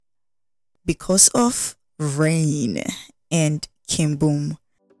because of Rain and Kim Boom.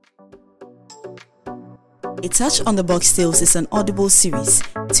 A Touch on the Box Tales is an audible series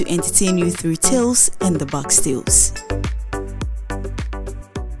to entertain you through tales and the box tales.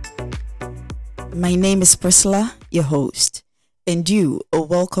 My name is Priscilla, your host, and you are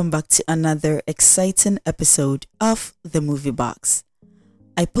welcome back to another exciting episode of the MovyBox.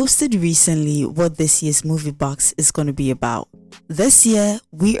 I posted recently what this year's MovyBox is going to be about. This year,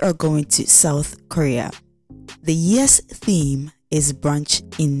 we are going to South Korea. The year's theme is Brunch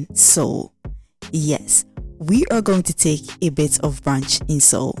in Seoul. Yes, we are going to take a bit of Brunch in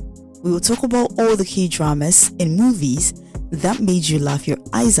Seoul. We will talk about all the key dramas and movies that made you laugh your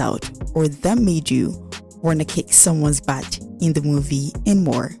eyes out or that made you want to kick someone's butt in the movie and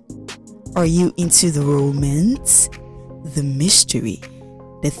more. Are you into the romance, the mystery,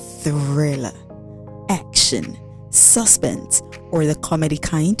 the thriller, action, suspense, or the comedy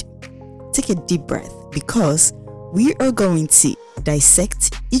kind? Take a deep breath because we are going to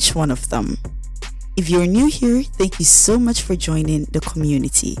dissect each one of them. If you're new here, thank you so much for joining the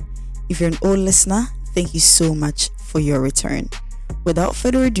community. If you're an old listener, thank you so much for your return. Without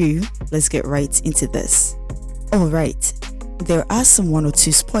further ado, let's get right into this. Alright, there are some 1 or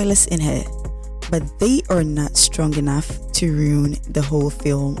 2 spoilers in here, but they are not strong enough to ruin the whole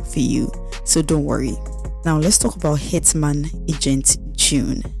film for you, so don't worry. Now let's talk about Hitman Agent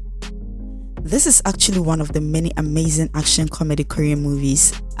June. This is actually one of the many amazing action comedy Korean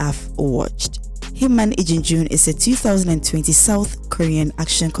movies I've watched. Hitman Agent June is a 2020 South Korean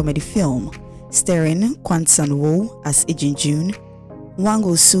action comedy film starring Kwon Sang-woo as Agent June,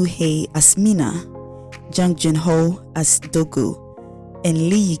 Wang Soo-hae as Mina, Jang Jun-ho as Dogu, and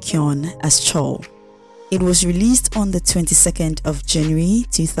Lee Yi-kyun as Chol. It was released on the 22nd of January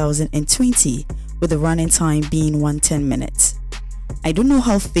 2020 with the running time being 110 minutes. I don't know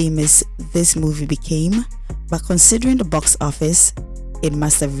how famous this movie became, but considering the box office, it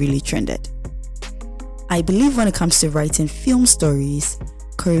must have really trended. I believe when it comes to writing film stories,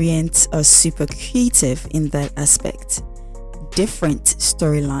 Koreans are super creative in that aspect. Different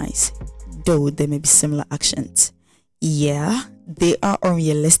storylines, though there may be similar actions. Yeah, they are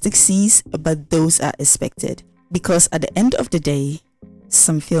unrealistic scenes, but those are expected because at the end of the day,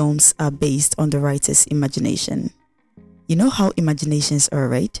 some films are based on the writer's imagination. You know how imaginations are,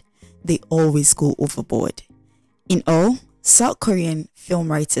 right? They always go overboard. In all, South Korean film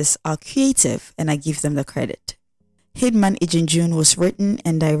writers are creative and I give them the credit. Hitman Agent June was written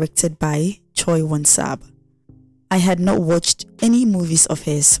and directed by Choi Won-sab. I had not watched any movies of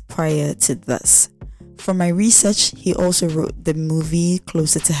his prior to this. From my research, he also wrote the movie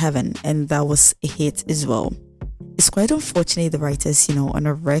Closer to Heaven and that was a hit as well. It's quite unfortunate the writers, are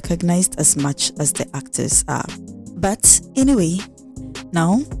not recognized as much as the actors are. But anyway,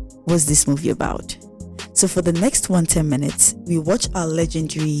 now what's this movie about? So for the next 110 minutes, we watch our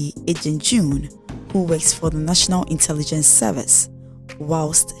legendary Agent June, who works for the National Intelligence Service,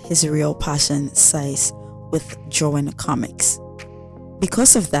 whilst his real passion lies with drawing comics.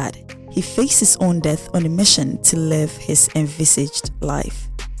 Because of that, he fakes his own death on a mission to live his envisaged life.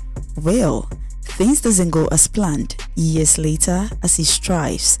 Well, things doesn't go as planned years later as he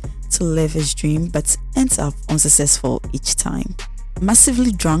strives to live his dream but ends up unsuccessful each time.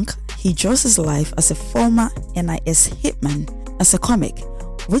 Massively drunk, he draws his life as a former NIS hitman as a comic,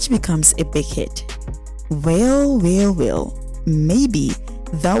 which becomes a big hit. Well, maybe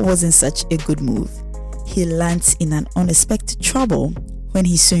that wasn't such a good move. He lands in an unexpected trouble when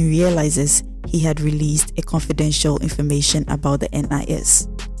he soon realizes he had released a confidential information about the NIS.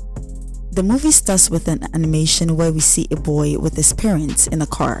 The movie starts with an animation where we see a boy with his parents in a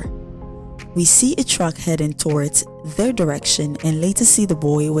car. We see a truck heading towards their direction and later see the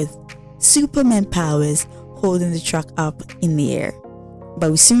boy with Superman powers holding the truck up in the air.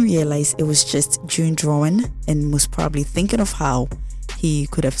 But we soon realize it was just June drawing and most probably thinking of how he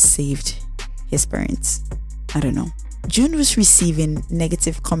could have saved his parents. I don't know. June was receiving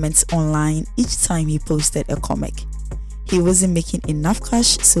negative comments online each time he posted a comic. He wasn't making enough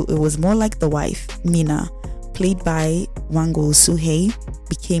cash, so it was more like the wife, Mina, played by Wang Soo-hae,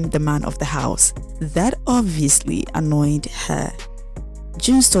 became the man of the house. That obviously annoyed her.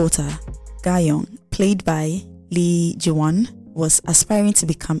 June's daughter, Ga-young, played by Lee Ji-won, was aspiring to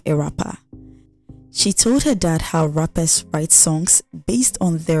become a rapper. She told her dad how rappers write songs based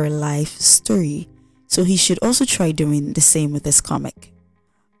on their life story, so he should also try doing the same with his comic.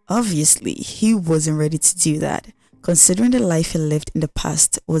 Obviously, he wasn't ready to do that, considering the life he lived in the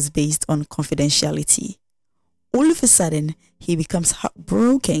past was based on confidentiality. All of a sudden, he becomes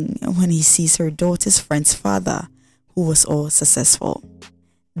heartbroken when he sees her daughter's friend's father, who was all successful.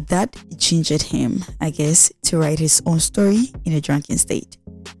 That gingered him, I guess, to write his own story in a drunken state.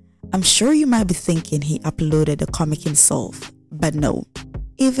 I'm sure you might be thinking he uploaded the comic himself, but no.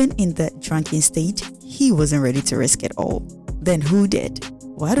 Even in that drunken state, he wasn't ready to risk it all. Then who did?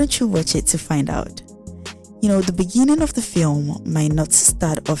 Why don't you watch it to find out? You know, the beginning of the film might not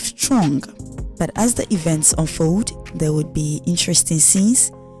start off strong, but as the events unfold, there would be interesting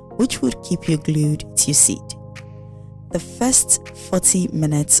scenes which would keep you glued to your seat. The first 40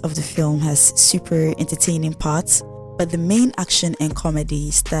 minutes of the film has super entertaining parts, but the main action and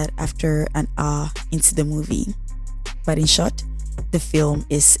comedy start after an hour into the movie. But in short, the film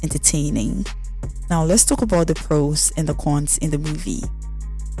is entertaining. Now let's talk about the pros and the cons in the movie.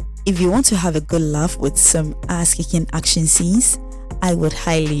 If you want to have a good laugh with some ass-kicking action scenes, I would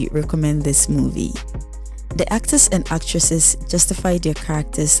highly recommend this movie. The actors and actresses justify their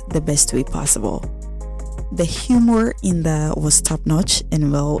characters the best way possible. The humor in there was top-notch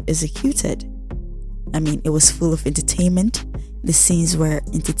and well executed. I mean, it was full of entertainment. The scenes were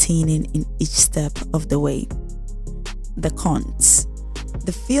entertaining in each step of the way. The cons.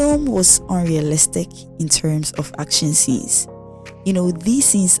 The film was unrealistic in terms of action scenes. You know, these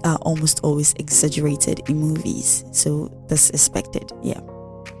scenes are almost always exaggerated in movies, so that's expected, yeah.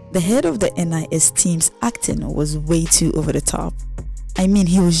 The head of the NIS team's acting was way too over the top. I mean,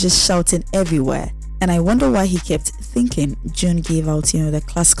 he was just shouting everywhere, and I wonder why he kept thinking June gave out, the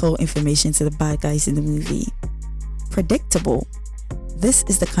classical information to the bad guys in the movie. Predictable. This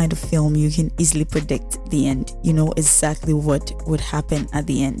is the kind of film you can easily predict the end. You know exactly what would happen at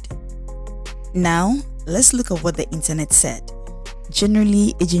the end. Now, let's look at what the internet said.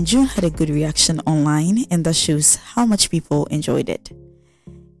 Generally, Agent June had a good reaction online, and that shows how much people enjoyed it.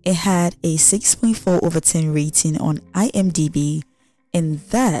 It had a 6.4 over 10 rating on IMDb, and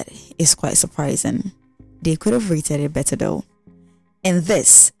that is quite surprising. They could have rated it better though. And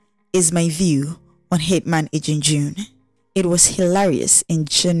this is my view on Hitman Agent June. It was hilarious and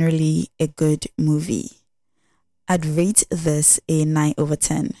generally a good movie. I'd rate this a 9 over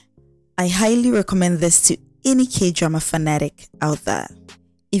 10. I highly recommend this to any K-drama fanatic out there.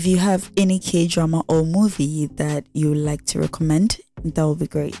 If you have any K-drama or movie that you would like to recommend, that would be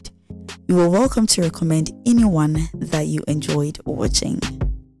great. You are welcome to recommend anyone that you enjoyed watching.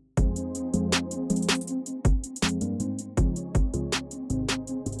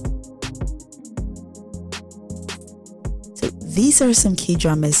 So these are some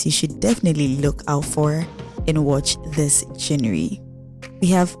K-dramas you should definitely look out for and watch this January. We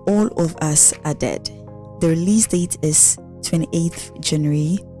have All of Us Are Dead. The release date is 28th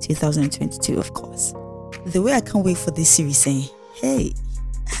January 2022, of course. The way I can't wait for this series, hey,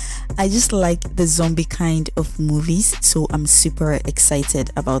 I just like the zombie kind of movies, so I'm super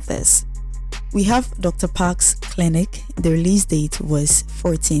excited about this. We have Dr. Park's Clinic. The release date was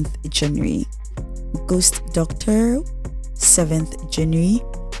 14th January. Ghost Doctor, 7th January.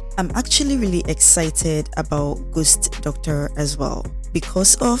 I'm actually really excited about Ghost Doctor as well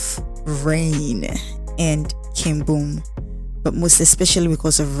because of Rain and Kim Boom, but most especially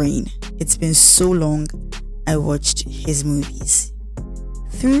because of Rain. It's been so long I watched his movies.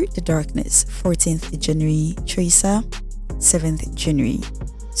 Through the Darkness, 14th January. Tracer, 7th January.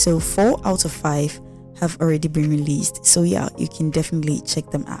 So 4 out of 5 have already been released, so yeah, you can definitely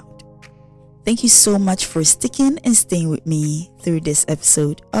check them out. Thank you so much for sticking and staying with me through this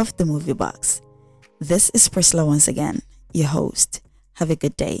episode of the MovyBox. This is Priscilla once again, your host. Have a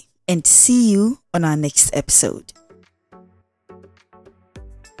good day and see you on our next episode.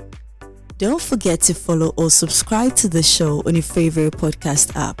 Don't forget to follow or subscribe to the show on your favorite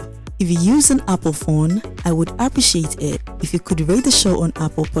podcast app. If you use an Apple phone, I would appreciate it if you could rate the show on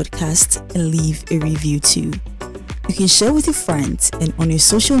Apple Podcasts and leave a review too. You can share with your friends and on your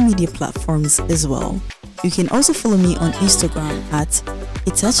social media platforms as well. You can also follow me on Instagram at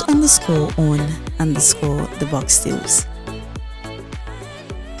 @itouch_on_the box tales.